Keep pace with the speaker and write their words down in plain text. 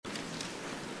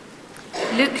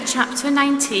Luke chapter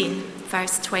 19,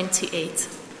 verse 28.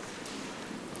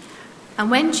 And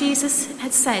when Jesus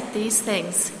had said these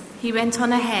things, he went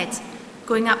on ahead,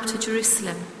 going up to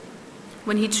Jerusalem.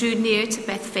 When he drew near to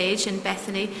Bethphage and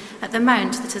Bethany at the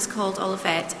mount that is called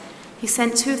Olivet, he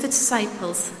sent two of the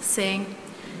disciples, saying,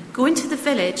 "Go into the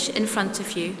village in front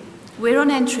of you, where on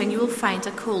entering you will find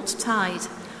a colt tied,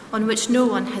 on which no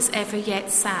one has ever yet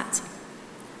sat.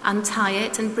 Untie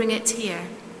it and bring it here.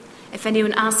 If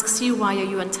anyone asks you, 'Why are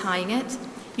you untying it?'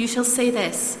 you shall say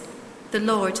this, 'The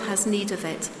Lord has need of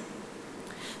it.'"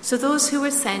 So those who were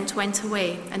sent went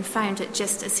away and found it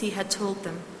just as he had told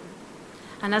them.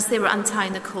 And as they were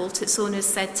untying the colt, its owners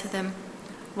said to them,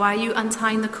 "Why are you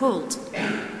untying the colt?"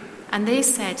 And they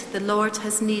said, "The Lord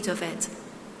has need of it."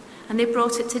 And they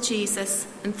brought it to Jesus,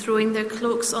 and throwing their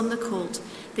cloaks on the colt,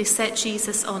 they set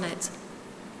Jesus on it.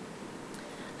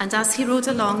 And as he rode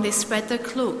along, they spread their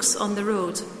cloaks on the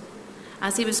road.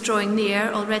 As he was drawing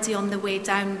near, already on the way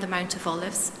down the Mount of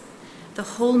Olives, the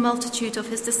whole multitude of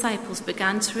his disciples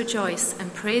began to rejoice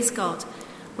and praise God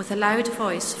with a loud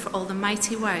voice for all the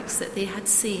mighty works that they had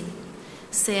seen,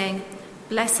 saying,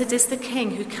 "Blessed is the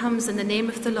King who comes in the name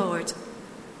of the Lord,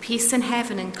 peace in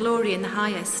heaven and glory in the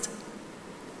highest."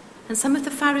 And some of the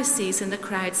Pharisees in the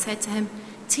crowd said to him,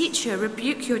 "Teacher,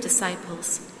 rebuke your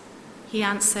disciples." He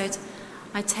answered,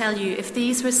 "I tell you, if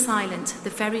these were silent, the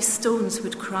very stones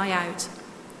would cry out."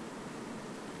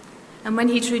 And when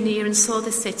he drew near and saw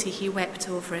the city, he wept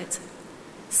over it,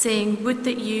 saying, "Would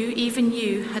that you, even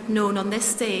you, had known on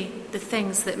this day the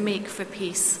things that make for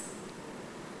peace.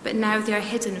 But now they are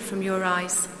hidden from your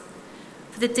eyes.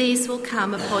 For the days will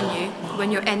come upon you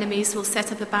when your enemies will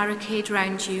set up a barricade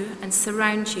round you and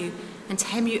surround you and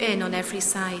hem you in on every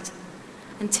side,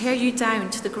 and tear you down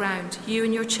to the ground, you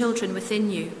and your children within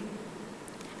you.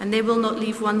 And they will not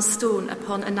leave one stone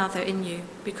upon another in you,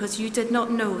 because you did not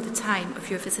know the time of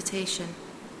your visitation."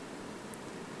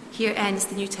 Here ends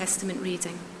the New Testament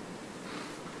reading.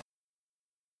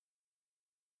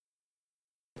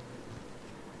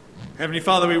 Heavenly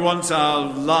Father, we want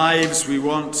our lives, we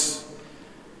want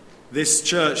this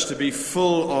church to be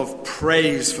full of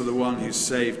praise for the one who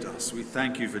saved us. We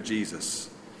thank you for Jesus.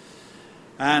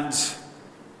 And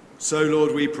so,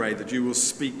 Lord, we pray that you will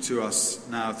speak to us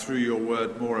now through your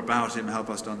word more about him, help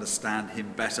us to understand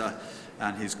him better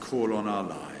and his call on our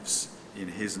lives. In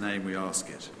his name we ask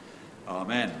it.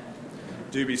 Amen.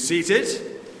 Do be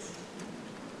seated.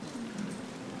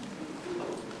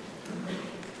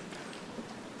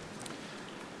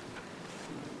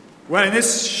 Well, in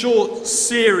this short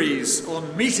series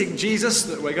on meeting Jesus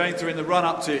that we're going through in the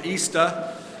run-up to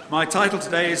Easter, my title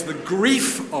today is The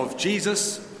Grief of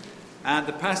Jesus. And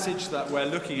the passage that we're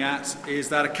looking at is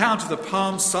that account of the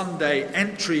Palm Sunday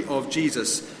entry of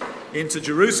Jesus into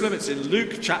Jerusalem. It's in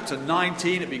Luke chapter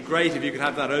 19. It'd be great if you could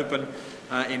have that open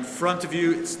in front of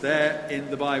you. It's there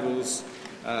in the Bibles,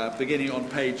 beginning on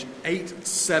page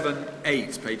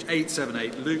 878. Page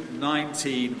 878, Luke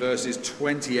 19, verses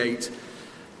 28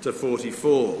 to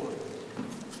 44.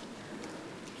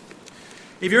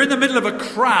 If you're in the middle of a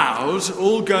crowd,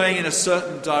 all going in a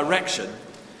certain direction,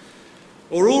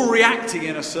 or all reacting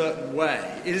in a certain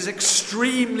way, it is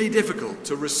extremely difficult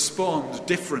to respond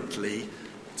differently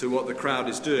to what the crowd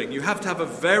is doing. You have to have a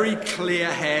very clear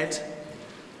head,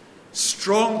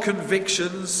 strong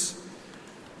convictions,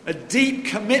 a deep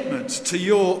commitment to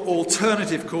your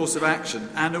alternative course of action,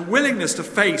 and a willingness to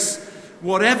face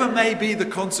whatever may be the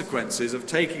consequences of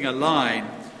taking a line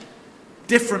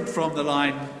different from the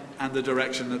line and the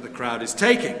direction that the crowd is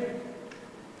taking.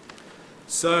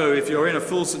 So if you're in a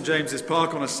full St James's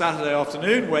Park on a Saturday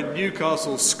afternoon when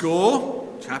Newcastle score,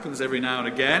 which happens every now and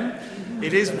again,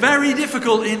 it is very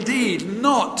difficult indeed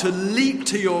not to leap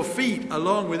to your feet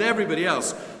along with everybody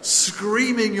else,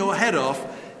 screaming your head off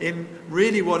in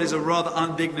really what is a rather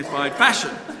undignified fashion.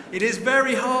 It is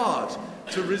very hard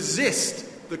to resist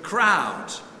the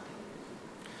crowd.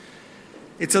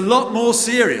 It's a lot more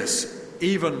serious,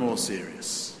 even more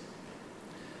serious,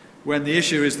 when the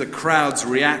issue is the crowd's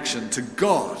reaction to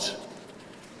God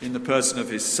in the person of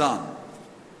his Son.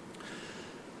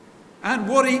 And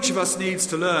what each of us needs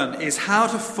to learn is how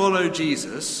to follow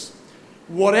Jesus,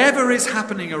 whatever is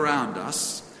happening around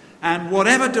us, and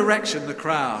whatever direction the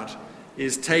crowd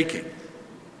is taking.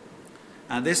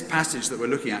 And this passage that we're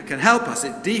looking at can help us.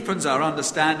 It deepens our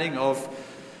understanding of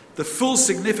the full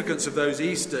significance of those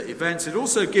Easter events. It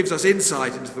also gives us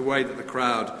insight into the way that the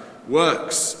crowd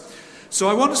works. So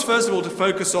I want us first of all to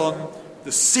focus on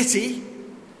the city,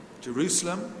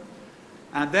 Jerusalem,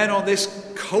 and then on this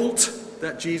colt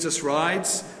that Jesus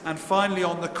rides, and finally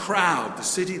on the crowd, the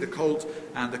city, the colt,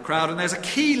 and the crowd. And there's a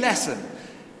key lesson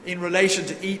in relation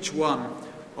to each one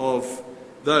of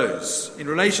those. In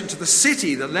relation to the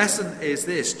city, the lesson is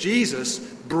this: Jesus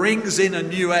brings in a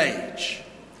new age.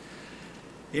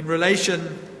 In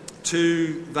relation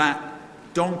to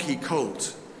that donkey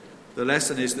colt, the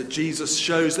lesson is that Jesus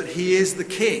shows that he is the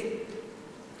king.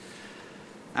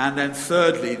 And then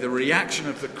thirdly, the reaction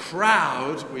of the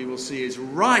crowd, we will see, is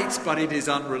right, but it is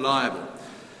unreliable.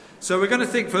 So we're going to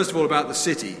think first of all about the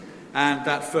city and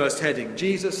that first heading.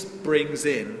 Jesus brings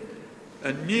in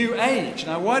a new age.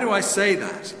 Now, why do I say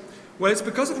that? Well, it's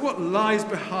because of what lies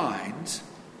behind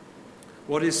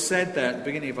what is said there at the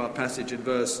beginning of our passage in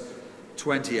verse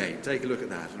 28. Take a look at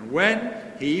that. And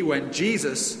when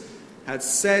Jesus had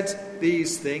said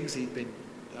these things, he'd been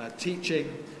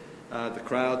teaching the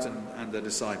crowds and the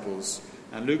disciples.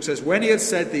 And Luke says, when he had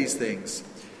said these things,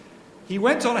 he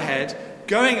went on ahead,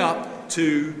 going up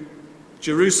to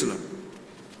Jerusalem.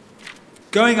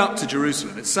 Going up to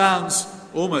Jerusalem. It sounds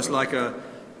almost like a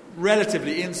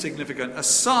relatively insignificant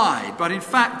aside, but in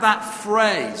fact that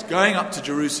phrase, going up to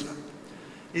Jerusalem,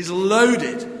 is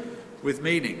loaded with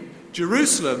meaning.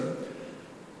 Jerusalem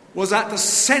was at the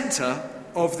centre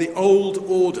of the old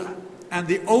order, and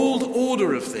the old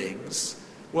order of things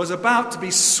was about to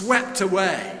be swept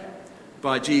away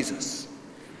by Jesus.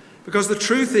 Because the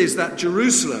truth is that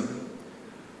Jerusalem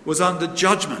was under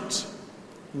judgment.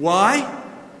 Why?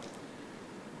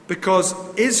 Because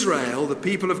Israel, the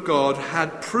people of God,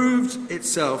 had proved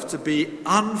itself to be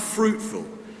unfruitful.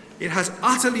 It has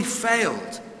utterly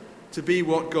failed to be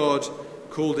what God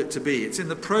called it to be. It's in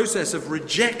the process of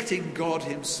rejecting God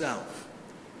himself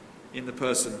in the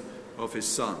person of his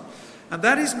Son. And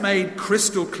that is made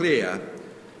crystal clear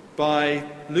by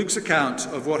Luke's account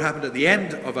of what happened at the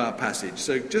end of our passage.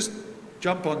 So just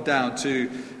jump on down to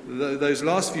those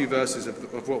last few verses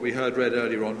of what we heard read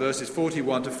earlier on, verses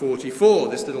 41 to 44,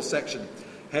 this little section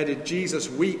headed "Jesus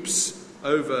weeps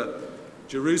over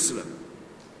Jerusalem."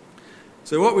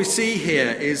 So what we see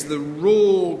here is the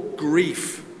raw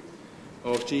grief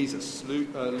of Jesus.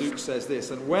 Luke says this: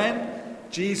 "And when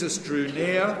Jesus drew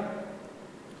near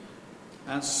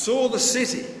and saw the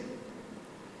city,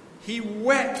 he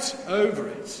wept over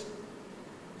it,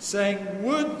 saying,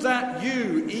 'Would that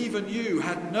you, even you,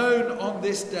 had known on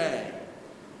this day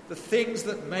the things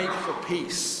that make for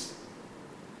peace.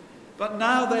 But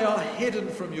now they are hidden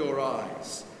from your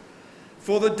eyes.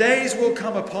 For the days will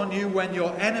come upon you when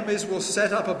your enemies will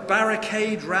set up a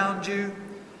barricade round you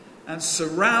and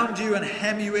surround you and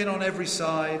hem you in on every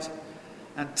side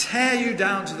and tear you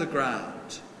down to the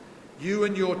ground, you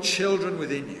and your children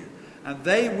within you, and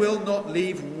they will not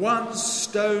leave one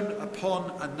stone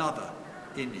upon another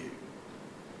in you,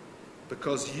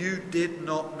 because you did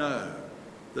not know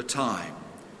the time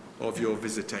of your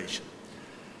visitation.'"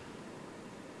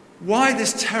 Why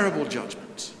this terrible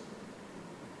judgment?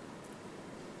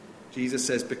 Jesus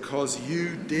says, because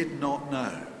you did not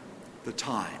know the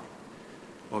time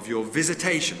of your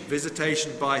visitation.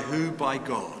 Visitation by who? By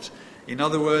God. In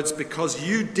other words, because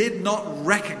you did not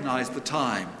recognize the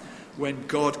time when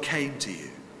God came to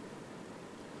you.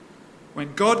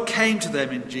 When God came to them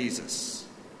in Jesus,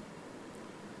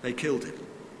 they killed him.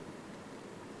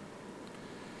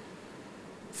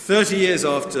 30 years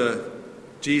after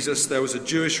Jesus, there was a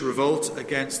Jewish revolt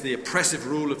against the oppressive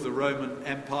rule of the Roman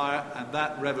Empire, and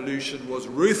that revolution was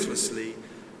ruthlessly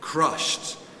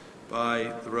crushed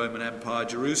by the Roman Empire.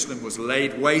 Jerusalem was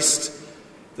laid waste.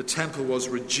 The temple was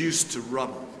reduced to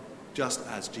rubble, just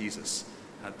as Jesus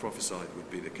had prophesied would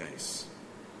be the case.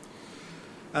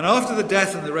 And after the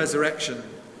death and the resurrection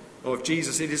of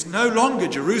Jesus, it is no longer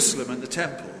Jerusalem and the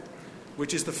temple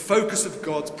which is the focus of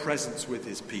God's presence with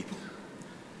his people.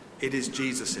 It is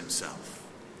Jesus himself.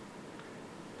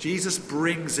 Jesus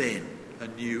brings in a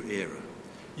new era.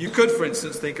 You could, for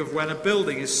instance, think of when a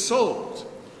building is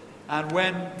sold and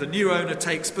when the new owner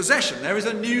takes possession. There is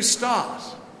a new start.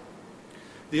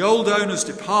 The old owners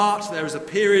depart, there is a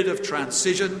period of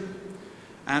transition,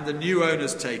 and the new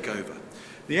owners take over.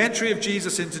 The entry of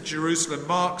Jesus into Jerusalem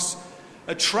marks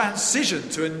a transition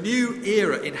to a new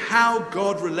era in how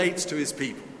God relates to his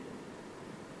people.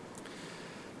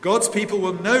 God's people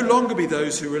will no longer be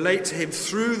those who relate to him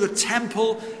through the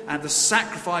temple and the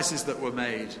sacrifices that were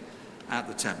made at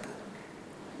the temple.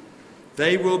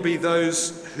 They will be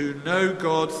those who know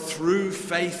God through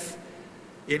faith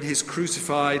in his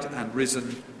crucified and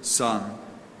risen Son,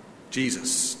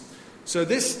 Jesus. So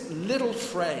this little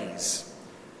phrase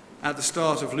at the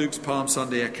start of Luke's Palm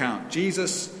Sunday account,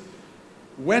 Jesus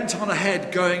went on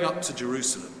ahead going up to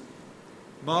Jerusalem,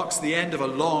 marks the end of a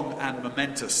long and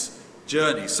momentous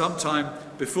journey. Sometime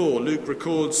before, Luke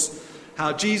records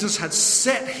how Jesus had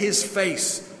set his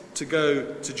face to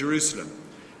go to Jerusalem.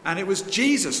 And it was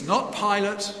Jesus, not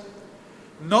Pilate,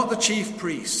 not the chief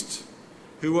priest,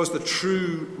 who was the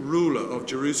true ruler of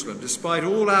Jerusalem, despite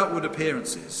all outward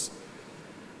appearances.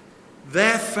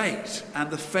 Their fate and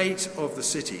the fate of the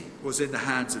city was in the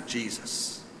hands of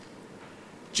Jesus.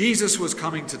 Jesus was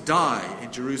coming to die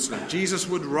in Jerusalem. Jesus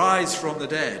would rise from the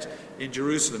dead in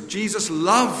Jerusalem. Jesus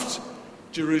loved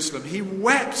Jerusalem. He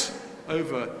wept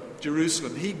over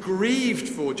Jerusalem. He grieved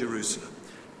for Jerusalem.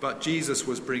 But Jesus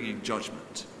was bringing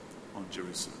judgment on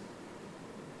Jerusalem.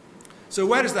 So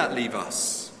where does that leave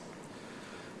us?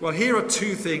 Well, here are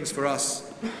two things for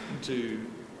us to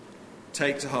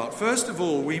take to heart. First of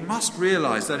all, we must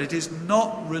realize that it is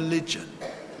not religion,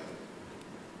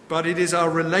 but it is our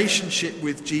relationship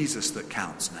with Jesus that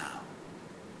counts now.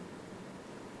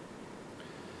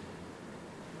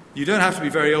 You don't have to be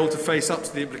very old to face up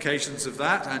to the implications of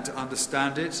that and to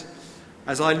understand it.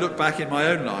 As I look back in my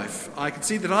own life, I can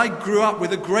see that I grew up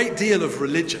with a great deal of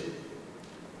religion.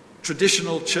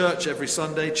 Traditional church every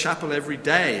Sunday, chapel every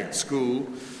day at school.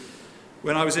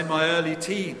 When I was in my early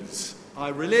teens, I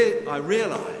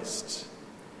realized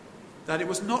that it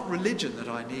was not religion that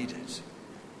I needed.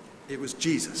 It was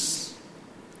Jesus.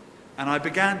 And I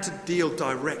began to deal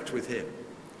direct with him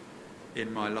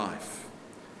in my life.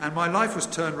 And my life was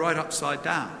turned right upside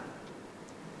down.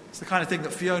 It's the kind of thing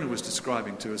that Fiona was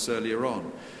describing to us earlier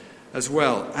on as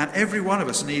well. And every one of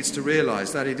us needs to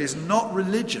realize that it is not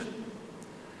religion,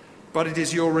 but it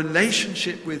is your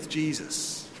relationship with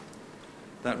Jesus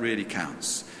that really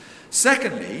counts.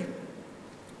 Secondly,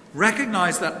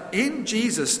 recognize that in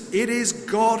Jesus, it is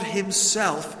God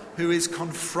himself who is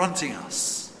confronting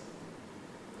us.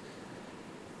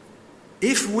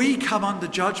 If we come under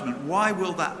judgment, why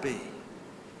will that be?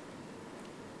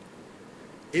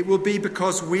 It will be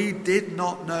because we did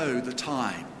not know the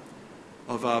time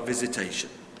of our visitation,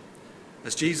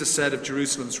 as Jesus said of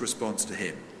Jerusalem's response to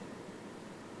him.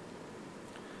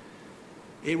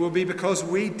 It will be because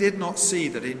we did not see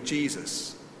that in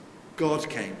Jesus, God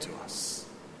came to us.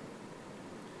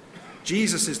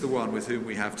 Jesus is the one with whom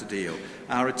we have to deal.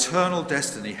 Our eternal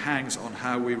destiny hangs on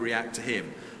how we react to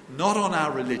him, not on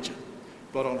our religion,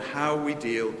 but on how we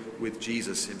deal with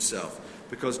Jesus himself.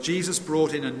 Because Jesus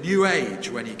brought in a new age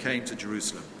when he came to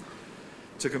Jerusalem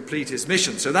to complete his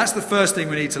mission. So that's the first thing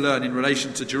we need to learn in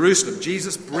relation to Jerusalem.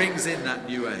 Jesus brings in that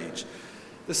new age.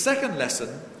 The second lesson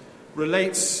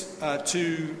relates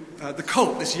to the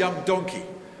colt, this young donkey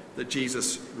that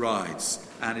Jesus rides.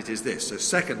 And it is this.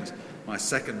 So my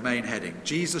second main heading.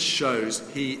 Jesus shows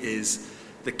he is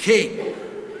the king.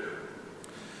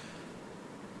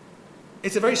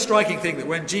 It's a very striking thing that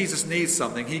when Jesus needs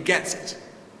something, he gets it.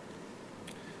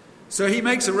 So he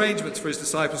makes arrangements for his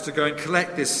disciples to go and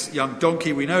collect this young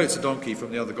donkey. We know it's a donkey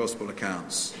from the other gospel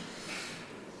accounts.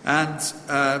 And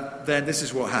then this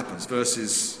is what happens,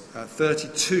 verses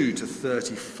 32 to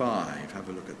 35. Have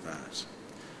a look at that.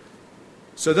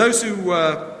 So those who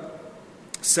were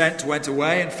sent went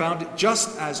away and found it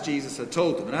just as Jesus had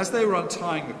told them. And as they were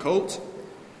untying the colt,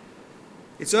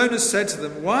 its owners said to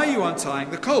them, "Why are you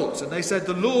untying the colt?" And they said,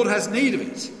 "The Lord has need of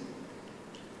it."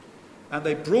 And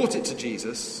they brought it to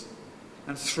Jesus,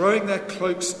 and throwing their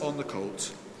cloaks on the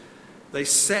colt, they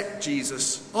set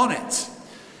Jesus on it.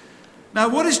 Now,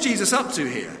 what is Jesus up to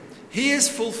here? He is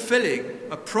fulfilling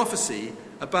a prophecy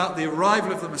about the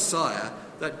arrival of the Messiah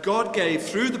that God gave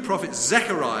through the prophet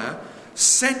Zechariah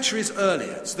centuries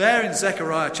earlier. It's there in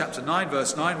Zechariah chapter 9,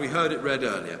 verse 9. We heard it read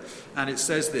earlier. And it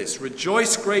says this: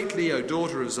 "Rejoice greatly, O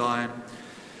daughter of Zion.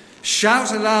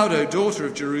 Shout aloud, O daughter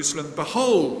of Jerusalem.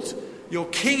 Behold, your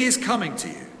king is coming to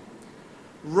you.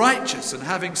 Righteous and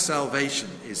having salvation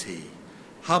is he,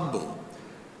 humble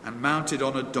and mounted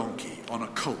on a donkey, on a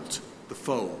colt, the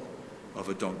foal of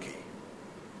a donkey."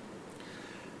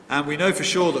 And we know for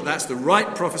sure that that's the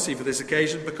right prophecy for this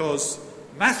occasion because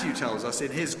Matthew tells us in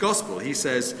his gospel, he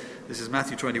says, this is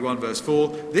Matthew 21 verse 4,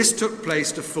 "This took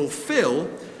place to fulfill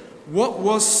what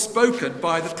was spoken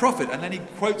by the prophet." And then he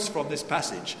quotes from this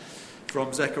passage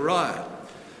from Zechariah.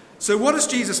 So what does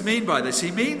Jesus mean by this?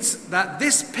 He means that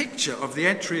this picture of the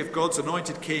entry of God's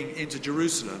anointed king into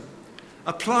Jerusalem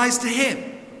applies to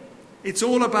him. It's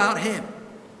all about him.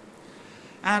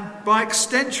 And by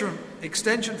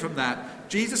extension from that,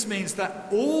 Jesus means that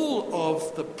all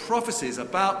of the prophecies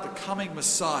about the coming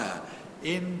Messiah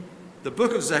in the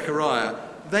book of Zechariah,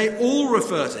 they all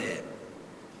refer to him.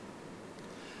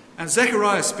 And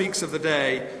Zechariah speaks of the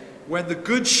day when the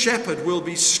good shepherd will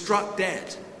be struck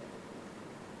dead.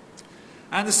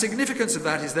 And the significance of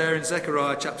that is there in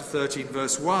Zechariah chapter 13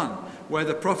 verse 1, where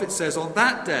the prophet says, "On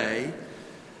that day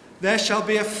there shall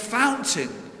be a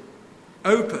fountain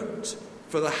opened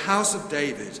for the house of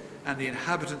David and the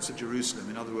inhabitants of Jerusalem,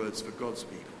 in other words, for God's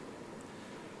people,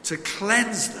 to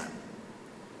cleanse them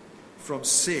from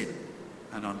sin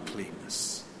and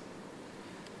uncleanness.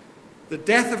 The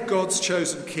death of God's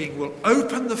chosen king will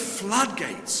open the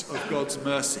floodgates of God's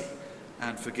mercy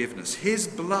and forgiveness. His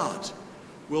blood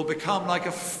will become like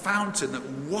a fountain that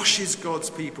washes God's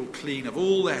people clean of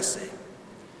all their sin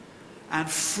and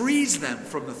frees them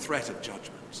from the threat of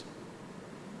judgment.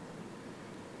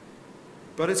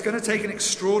 But it's going to take an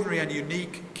extraordinary and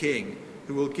unique king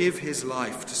who will give his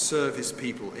life to serve his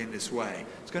people in this way.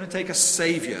 It's going to take a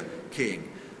saviour king,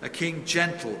 a king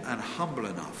gentle and humble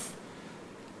enough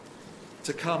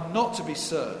to come not to be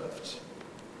served,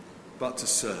 but to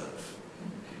serve.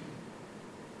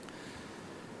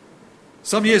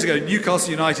 Some years ago,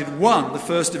 Newcastle United won the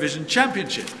First Division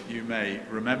Championship. You may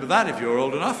remember that if you're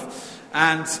old enough.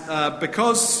 And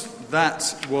because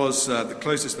that was the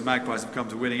closest the Magpies have come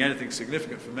to winning anything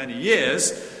significant for many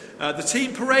years, the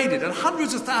team paraded, and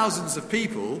hundreds of thousands of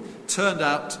people turned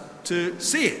out to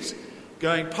see it,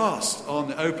 going past on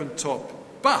the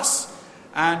open-top bus.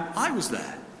 And I was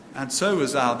there, and so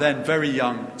was our then very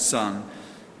young son,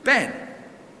 Ben.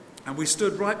 And we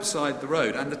stood right beside the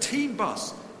road, and the team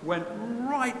bus went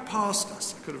right past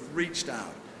us. I could have reached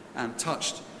out and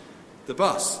touched the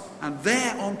bus. And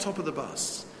there on top of the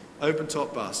bus,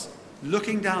 open-top bus,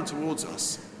 looking down towards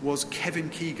us, was Kevin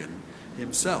Keegan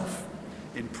himself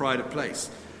in pride of place.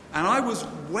 And I was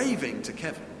waving to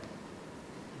Kevin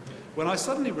when I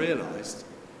suddenly realised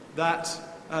that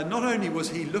not only was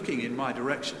he looking in my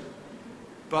direction,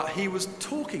 but he was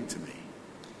talking to me.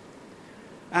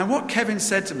 And what Kevin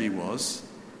said to me was,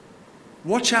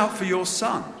 "Watch out for your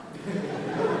son."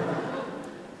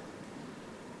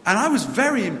 And I was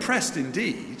very impressed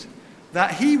indeed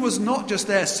that he was not just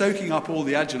there soaking up all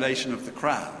the adulation of the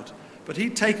crowd, but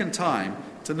he'd taken time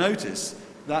to notice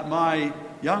that my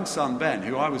young son Ben,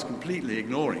 who I was completely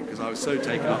ignoring because I was so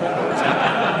taken up with what was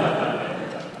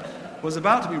happening, was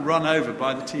about to be run over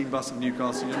by the team bus of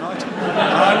Newcastle United. And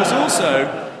I was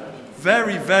also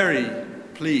very, very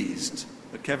pleased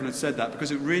that Kevin had said that,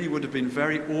 because it really would have been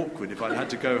very awkward if I'd had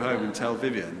to go home and tell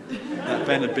Vivian that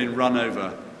Ben had been run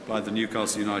over by the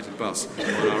Newcastle United bus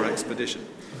on our expedition.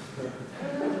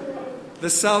 The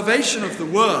salvation of the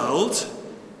world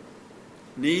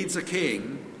needs a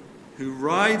king who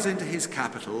rides into his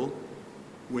capital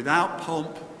without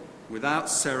pomp, without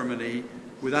ceremony,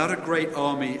 without a great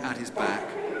army at his back.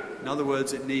 In other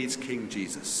words, it needs King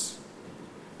Jesus.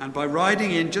 And by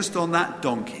riding in just on that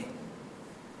donkey,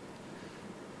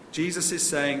 Jesus is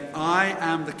saying, "I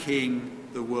am the king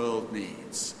the world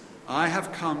needs. I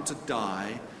have come to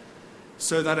die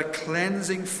so that a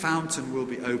cleansing fountain will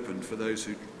be opened for those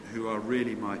who are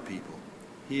really my people."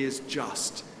 He is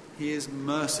just. He is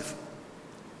merciful.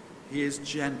 He is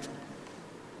gentle.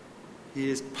 He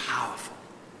is powerful.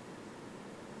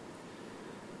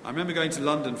 I remember going to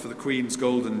London for the Queen's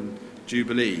Golden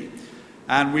Jubilee,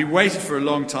 and we waited for a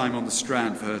long time on the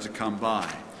Strand for her to come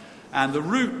by. And the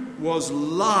route was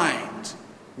lined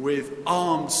with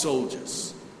armed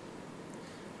soldiers.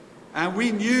 And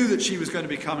we knew that she was going to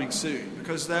be coming soon,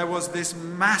 because there was this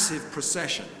massive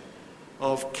procession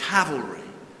of cavalry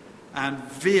and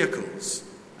vehicles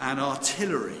and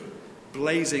artillery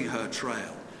blazing her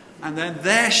trail. And then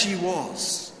there she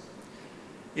was,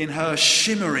 in her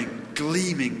shimmering,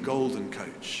 gleaming golden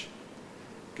coach,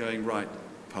 going right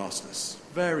past us.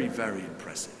 Very, very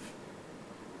impressive.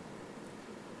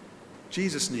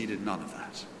 Jesus needed none of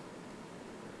that.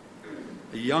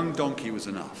 A young donkey was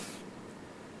enough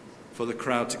for the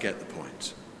crowd to get the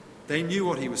point. They knew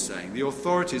what he was saying. The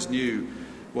authorities knew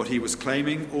what he was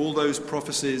claiming. All those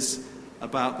prophecies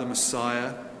about the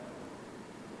Messiah,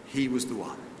 he was the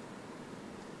one.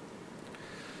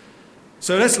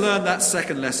 So let's learn that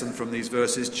second lesson from these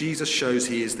verses. Jesus shows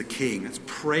he is the king. Let's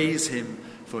praise him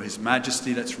for his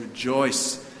majesty. Let's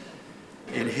rejoice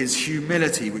in his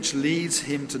humility, which leads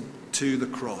him to the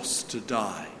cross to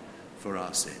die for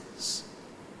our sins.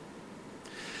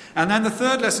 And then the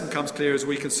third lesson comes clear as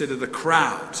we consider the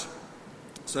crowd.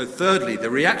 So thirdly, the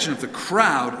reaction of the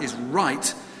crowd is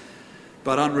right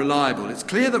but unreliable. It's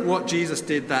clear that what Jesus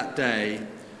did that day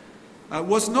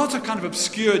was not a kind of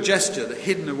obscure gesture that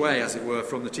hidden away, as it were,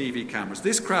 from the TV cameras.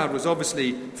 This crowd was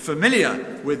obviously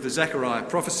familiar with the Zechariah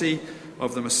prophecy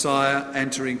of the Messiah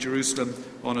entering Jerusalem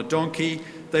on a donkey.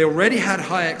 They already had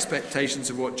high expectations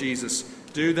of what Jesus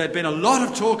do. There'd been a lot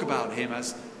of talk about him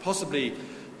as possibly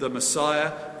the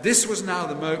Messiah. This was now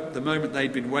the moment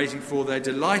they'd been waiting for. Their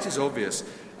delight is obvious.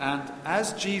 And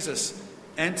as Jesus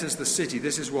enters the city,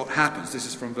 this is what happens. This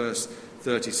is from verse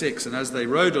 36. And as they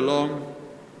rode along,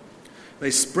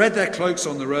 They spread their cloaks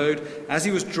on the road. As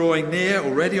he was drawing near,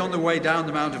 already on the way down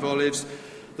the Mount of Olives,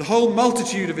 the whole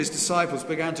multitude of his disciples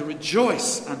began to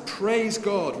rejoice and praise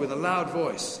God with a loud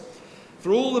voice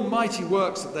for all the mighty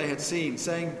works that they had seen,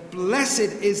 saying, "Blessed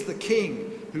is the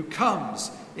King who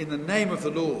comes in the name of the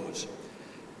Lord.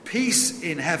 Peace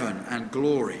in heaven and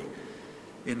glory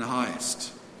in the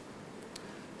highest."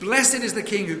 Blessed is the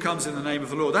King who comes in the name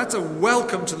of the Lord. That's a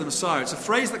welcome to the Messiah. It's a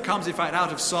phrase that comes, in fact,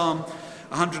 out of Psalm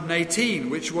 118,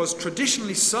 which was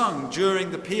traditionally sung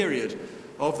during the period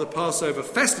of the Passover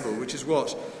festival, which is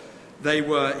what they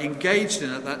were engaged in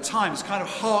at that time. It's kind of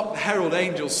hark the herald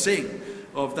angels sing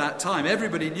of that time.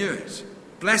 Everybody knew it.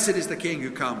 Blessed is the King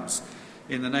who comes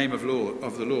in the name of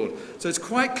the Lord. So it's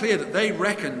quite clear that they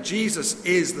reckon Jesus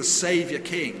is the Saviour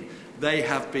King they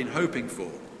have been hoping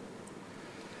for.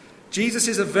 Jesus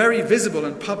is a very visible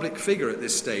and public figure at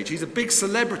this stage. He's a big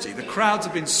celebrity. The crowds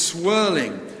have been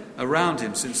swirling around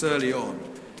him since early on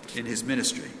in his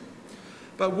ministry.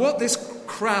 But what this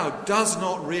crowd does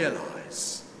not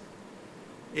realize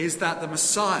is that the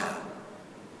Messiah,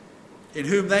 in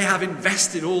whom they have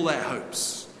invested all their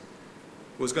hopes,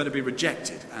 was going to be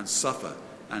rejected and suffer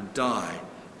and die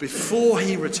before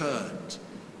he returned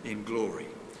in glory.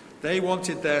 They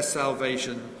wanted their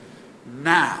salvation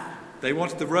now. They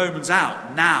wanted the Romans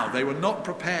out now. They were not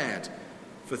prepared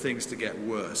for things to get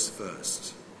worse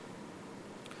first.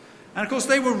 And of course,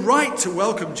 they were right to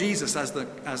welcome Jesus as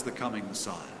the coming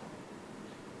Messiah.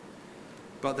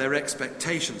 But their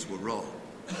expectations were wrong.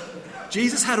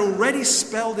 Jesus had already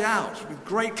spelled out with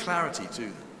great clarity to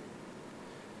them.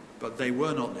 But they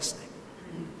were not listening.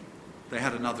 They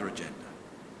had another agenda.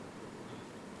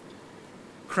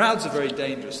 Crowds are very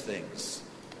dangerous things.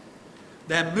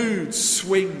 Their mood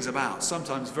swings about,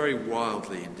 sometimes very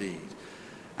wildly indeed.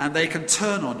 And they can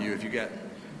turn on you if you get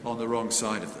on the wrong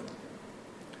side of them.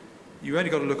 You've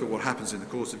only got to look at what happens in the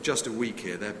course of just a week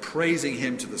here. They're praising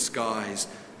him to the skies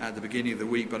at the beginning of the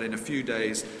week, but in a few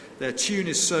days their tune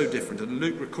is so different. And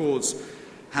Luke records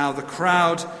how the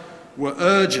crowd were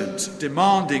urgent,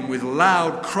 demanding with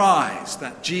loud cries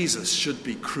that Jesus should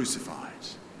be crucified.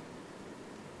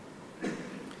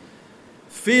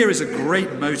 Fear is a great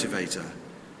motivator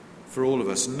for all of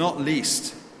us, not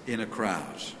least in a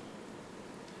crowd.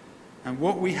 And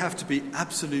what we have to be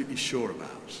absolutely sure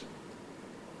about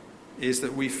is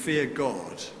that we fear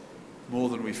God more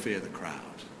than we fear the crowd.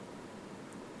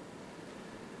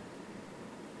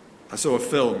 I saw a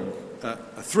film,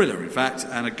 a thriller in fact,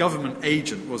 and a government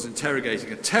agent was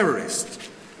interrogating a terrorist.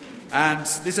 And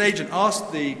this agent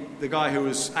asked the guy who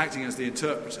was acting as the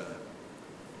interpreter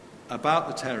about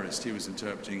the terrorist he was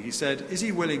interpreting. He said, "Is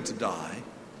he willing to die?"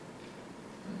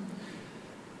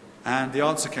 And the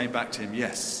answer came back to him,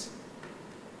 "Yes."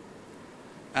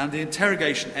 And the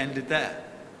interrogation ended there.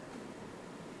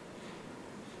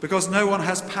 Because no one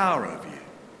has power over you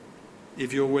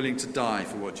if you're willing to die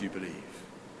for what you believe.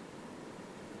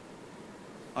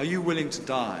 Are you willing to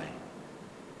die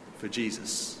for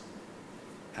Jesus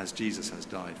as Jesus has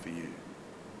died for you?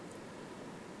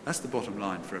 That's the bottom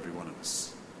line for every one of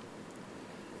us.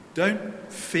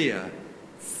 Don't fear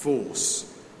force,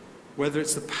 whether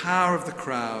it's the power of the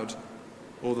crowd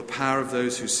or the power of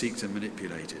those who seek to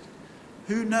manipulate it.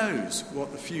 Who knows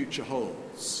what the future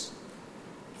holds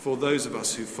for those of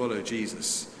us who follow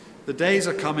Jesus? The days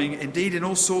are coming, indeed in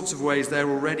all sorts of ways they're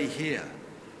already here,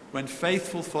 when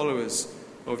faithful followers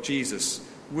of Jesus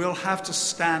will have to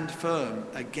stand firm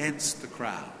against the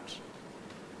crowd.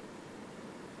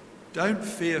 Don't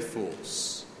fear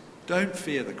force. Don't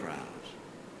fear the crowd.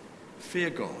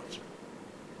 Fear God.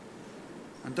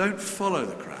 And don't follow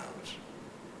the crowd.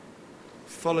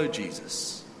 Follow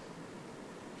Jesus.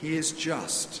 He is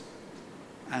just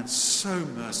and so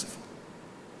merciful.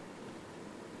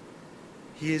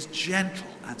 He is gentle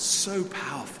and so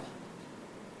powerful.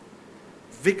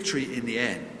 Victory in the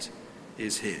end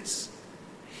is his.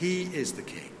 He is the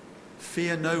King.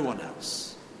 Fear no one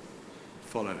else.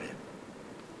 Follow him.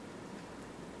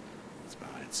 Let's bow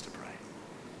our heads to pray.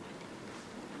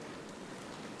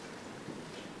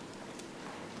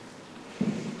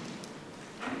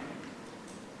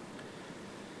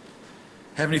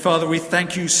 Heavenly Father, we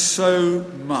thank you so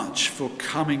much for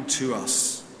coming to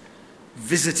us,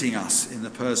 visiting us in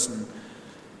the person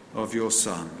of your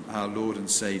Son, our Lord and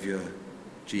Saviour,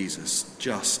 Jesus,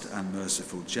 just and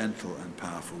merciful, gentle and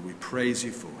powerful. We praise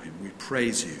you for him. We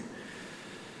praise you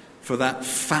for that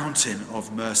fountain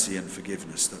of mercy and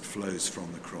forgiveness that flows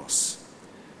from the cross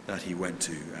that he went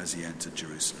to as he entered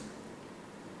Jerusalem.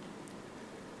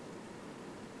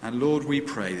 And Lord, we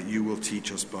pray that you will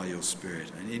teach us by your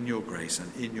Spirit and in your grace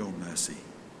and in your mercy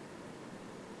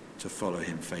to follow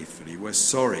him faithfully. We're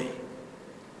sorry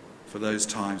for those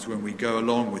times when we go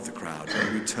along with the crowd,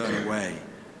 when we turn away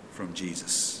from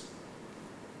Jesus.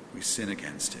 We sin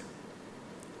against him.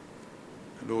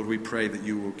 Lord, we pray that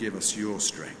you will give us your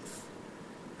strength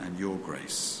and your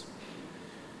grace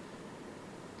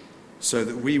so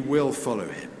that we will follow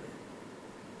him,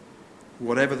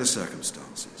 whatever the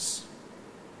circumstances,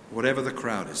 whatever the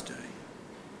crowd is doing,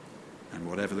 and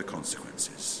whatever the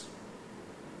consequences,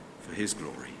 for his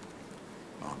glory.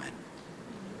 Amen.